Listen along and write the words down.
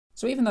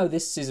So even though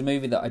this is a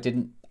movie that I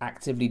didn't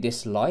actively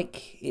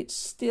dislike, it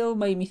still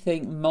made me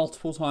think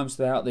multiple times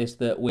throughout this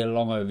that we're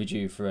long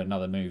overdue for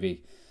another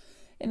movie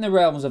in the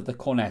realms of the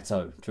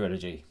Cornetto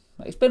trilogy.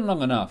 It's been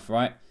long enough,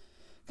 right?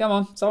 Come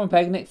on, Simon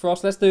Pegg, Nick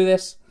Frost, let's do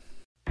this.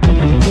 Put the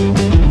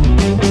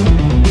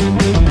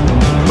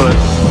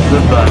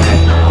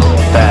bucket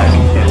back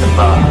in the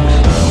box.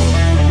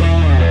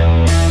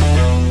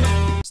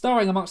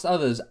 Starring amongst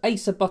others,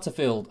 Asa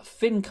Butterfield,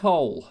 Finn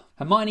Cole,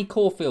 Hermione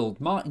Caulfield,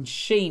 Martin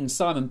Sheen,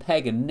 Simon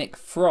Pegg and Nick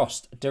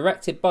Frost.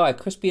 Directed by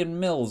Crispian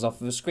Mills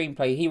off of a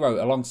screenplay he wrote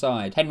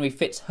alongside Henry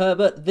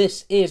Fitzherbert.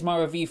 This is my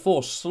review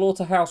for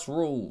Slaughterhouse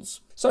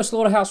Rulez. So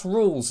Slaughterhouse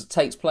Rulez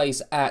takes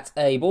place at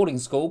a boarding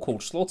school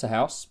called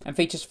Slaughterhouse and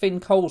features Finn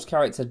Cole's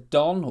character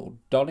Don, or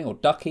Donnie, or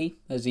Ducky,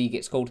 as he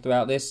gets called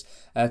throughout this,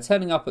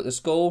 turning up at the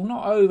school,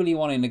 not overly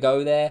wanting to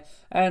go there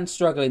and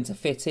struggling to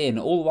fit in.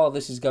 All while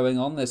this is going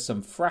on, there's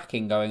some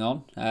fracking going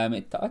on.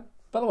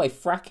 By the way,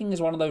 fracking is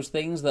one of those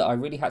things that I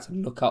really had to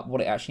look up what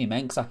it actually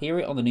meant, because I hear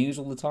it on the news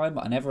all the time,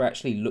 but I never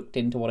actually looked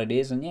into what it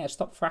is, and yeah,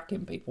 stop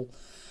fracking, people.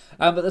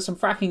 But there's some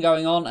fracking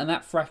going on, and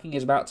that fracking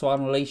is about to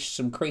unleash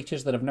some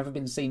creatures that have never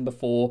been seen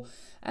before,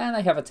 and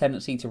they have a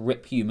tendency to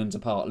rip humans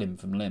apart limb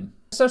from limb.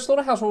 So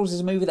Slaughterhouse Rulez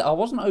is a movie that I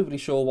wasn't overly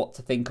sure what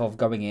to think of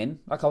going in.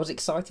 Like, I was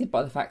excited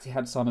by the fact it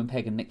had Simon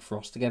Pegg and Nick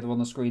Frost together on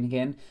the screen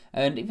again,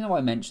 and even though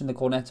I mentioned the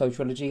Cornetto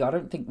trilogy, I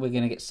don't think we're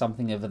going to get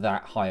something of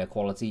that higher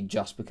quality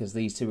just because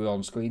these two are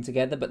on screen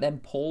together. But then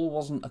Paul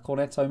wasn't a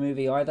Cornetto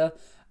movie either,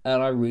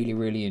 and I really,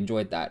 really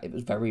enjoyed that. It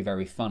was very,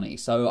 very funny.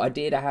 So I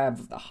did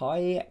have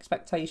high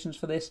expectations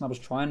for this, and I was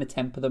trying to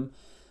temper them.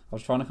 I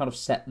was trying to kind of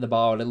set the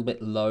bar a little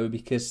bit low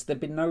because there'd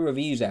been no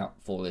reviews out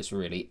for this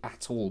really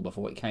at all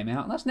before it came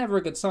out, and that's never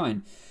a good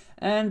sign.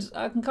 And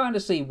I can kind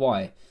of see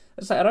why.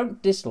 As I say, I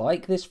don't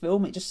dislike this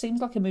film, it just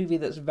seems like a movie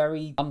that's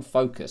very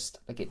unfocused.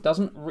 Like, it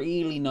doesn't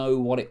really know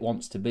what it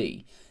wants to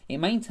be. It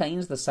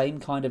maintains the same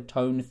kind of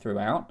tone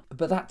throughout,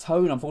 but that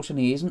tone,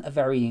 unfortunately, isn't a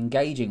very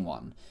engaging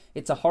one.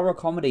 It's a horror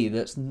comedy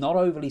that's not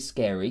overly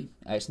scary,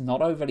 it's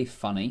not overly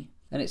funny,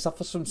 and it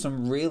suffers from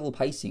some real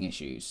pacing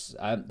issues.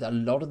 A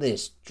lot of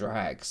this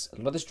drags. A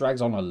lot of this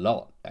drags on a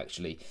lot,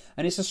 actually.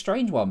 And it's a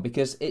strange one,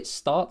 because it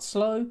starts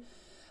slow,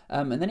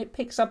 and then it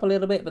picks up a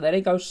little bit, but then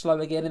it goes slow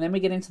again, and then we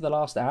get into the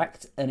last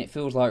act, and it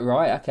feels like,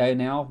 right, okay,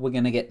 now we're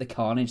going to get the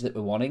carnage that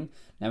we're wanting.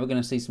 Now we're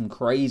going to see some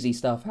crazy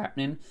stuff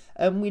happening,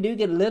 and we do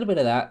get a little bit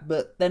of that,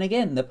 but then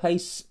again, the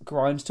pace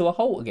grinds to a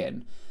halt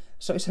again.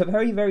 So it's a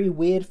very, very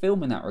weird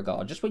film in that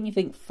regard. Just when you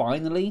think,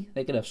 finally,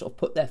 they're going to sort of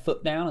put their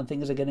foot down and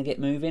things are going to get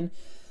moving,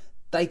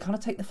 they kind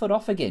of take the foot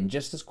off again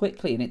just as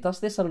quickly, and it does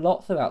this a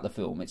lot throughout the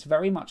film. It's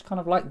very much kind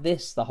of like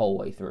this the whole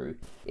way through.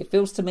 It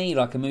feels to me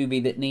like a movie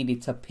that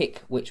needed to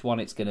pick which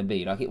one it's going to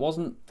be. Like, it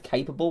wasn't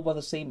capable by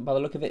the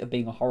look of it of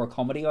being a horror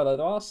comedy, although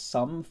there are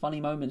some funny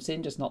moments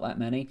in, just not that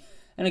many.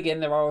 And again,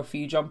 there are a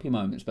few jumpy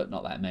moments, but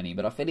not that many.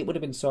 But I feel it would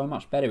have been so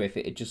much better if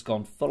it had just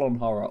gone full-on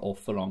horror or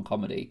full-on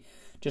comedy.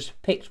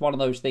 Just picked one of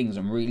those things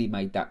and really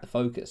made that the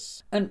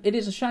focus. And it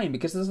is a shame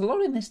because there's a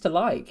lot in this to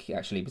like,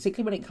 actually,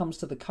 particularly when it comes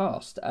to the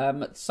cast.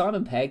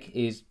 Simon Pegg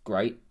is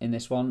great in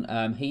this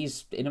one.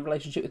 He's in a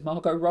relationship with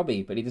Margot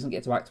Robbie, but he doesn't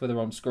get to act with her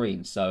on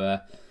screen. So,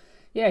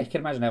 yeah, you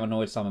can imagine how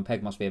annoyed Simon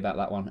Pegg must be about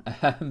that one.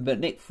 But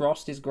Nick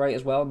Frost is great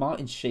as well.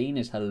 Martin Sheen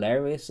is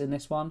hilarious in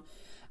this one.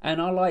 And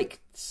I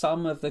like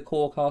some of the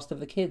core cast of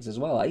the kids as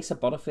well. Asa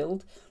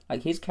Butterfield,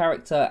 like, his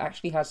character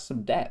actually has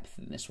some depth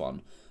in this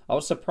one. I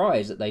was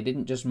surprised that they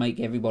didn't just make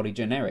everybody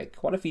generic.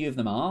 Quite a few of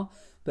them are,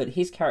 but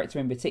his character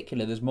in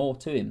particular, there's more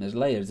to him. There's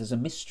layers. There's a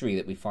mystery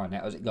that we find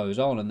out as it goes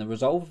on, and the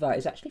resolve of that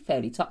is actually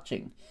fairly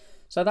touching.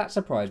 So that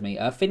surprised me.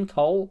 Finn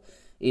Cole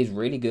is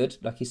really good.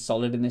 Like, he's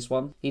solid in this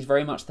one. He's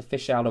very much the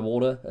fish out of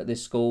water at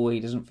this school. He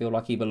doesn't feel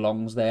like he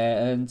belongs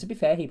there, and to be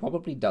fair, he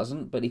probably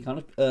doesn't, but he kind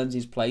of earns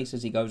his place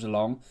as he goes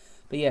along.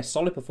 But yeah,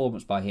 solid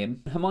performance by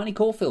him. Hermione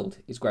Caulfield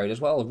is great as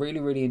well. Really,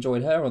 really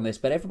enjoyed her on this.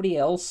 But everybody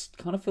else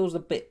kind of feels a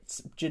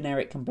bit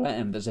generic and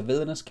bland. There's a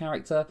villainous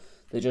character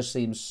that just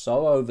seems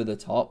so over the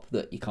top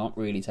that you can't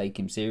really take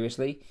him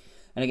seriously.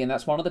 And again,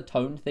 that's one of the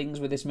tone things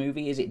with this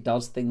movie, is it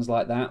does things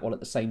like that, while at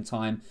the same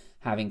time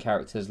having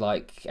characters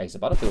like Asa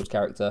Butterfield's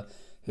character,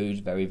 who's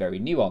very, very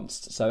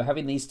nuanced. So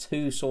having these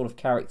two sort of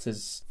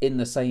characters in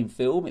the same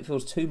film, it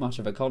feels too much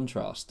of a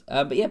contrast.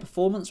 But yeah,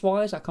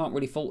 performance-wise, I can't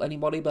really fault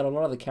anybody, but a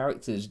lot of the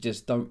characters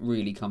just don't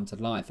really come to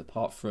life,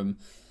 apart from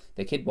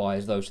the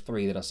kid-wise, those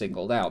three that are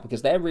singled out,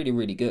 because they're really,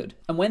 really good.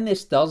 And when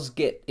this does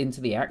get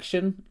into the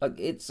action, like,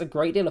 it's a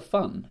great deal of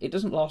fun. It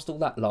doesn't last all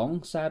that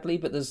long, sadly,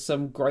 but there's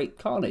some great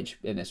carnage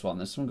in this one.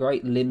 There's some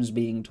great limbs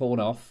being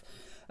torn off,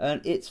 and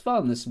it's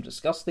fun. There's some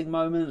disgusting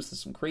moments,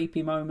 there's some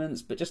creepy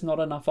moments, but just not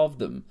enough of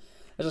them.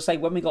 As I say,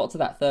 when we got to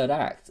that third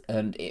act,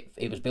 and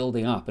it was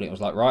building up, and it was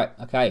like, right,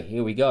 okay,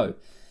 here we go.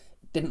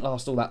 It didn't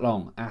last all that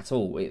long at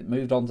all. It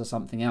moved on to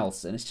something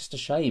else, and it's just a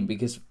shame,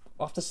 because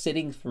after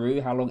sitting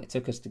through how long it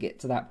took us to get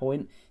to that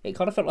point, it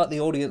kind of felt like the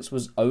audience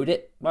was owed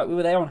it. Like, we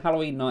were there on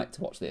Halloween night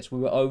to watch this. We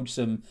were owed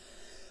some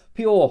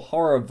pure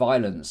horror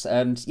violence,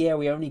 and yeah,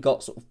 we only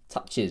got sort of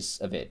touches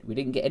of it. We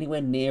didn't get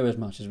anywhere near as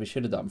much as we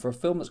should have done. For a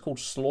film that's called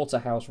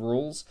Slaughterhouse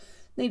Rulez,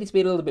 needed to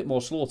be a little bit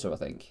more slaughter, I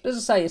think. As I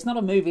say, it's not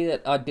a movie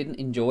that I didn't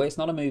enjoy. It's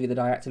not a movie that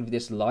I actively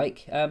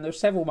dislike.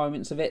 There's several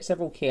moments of it,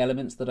 several key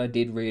elements that I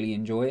did really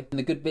enjoy. And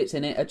the good bits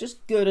in it are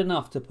just good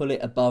enough to pull it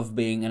above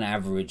being an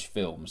average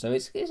film. So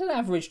it's an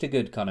average to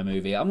good kind of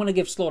movie. I'm going to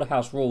give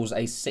Slaughterhouse Rulez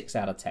a 6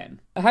 out of 10.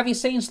 Have you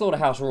seen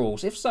Slaughterhouse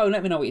Rulez? If so,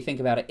 let me know what you think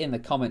about it in the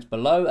comments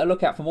below. A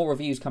look out for more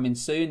reviews coming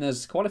soon.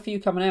 There's quite a few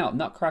coming out.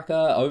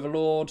 Nutcracker,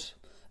 Overlord,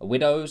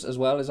 Widows as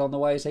well is on the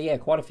way. So yeah,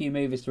 quite a few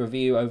movies to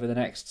review over the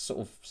next sort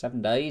of 7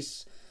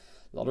 days.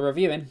 A lot of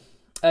reviewing.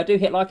 Do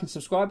hit like and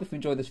subscribe if you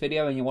enjoyed this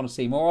video and you want to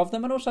see more of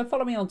them. And also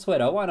follow me on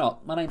Twitter. Why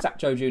not? My name's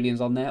 @JoeJulian's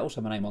on there. Also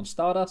my name on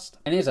Stardust.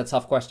 And here's a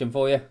tough question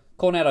for you.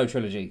 Cornetto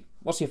trilogy.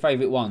 What's your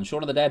favourite one?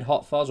 Shaun of the Dead,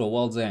 Hot Fuzz, or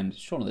World's End?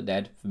 Shaun of the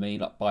Dead for me,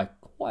 like by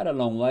quite a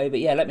long way.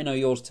 But yeah, let me know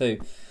yours too.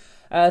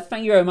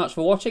 Thank you very much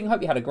for watching.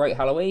 Hope you had a great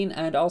Halloween,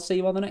 and I'll see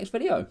you on the next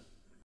video.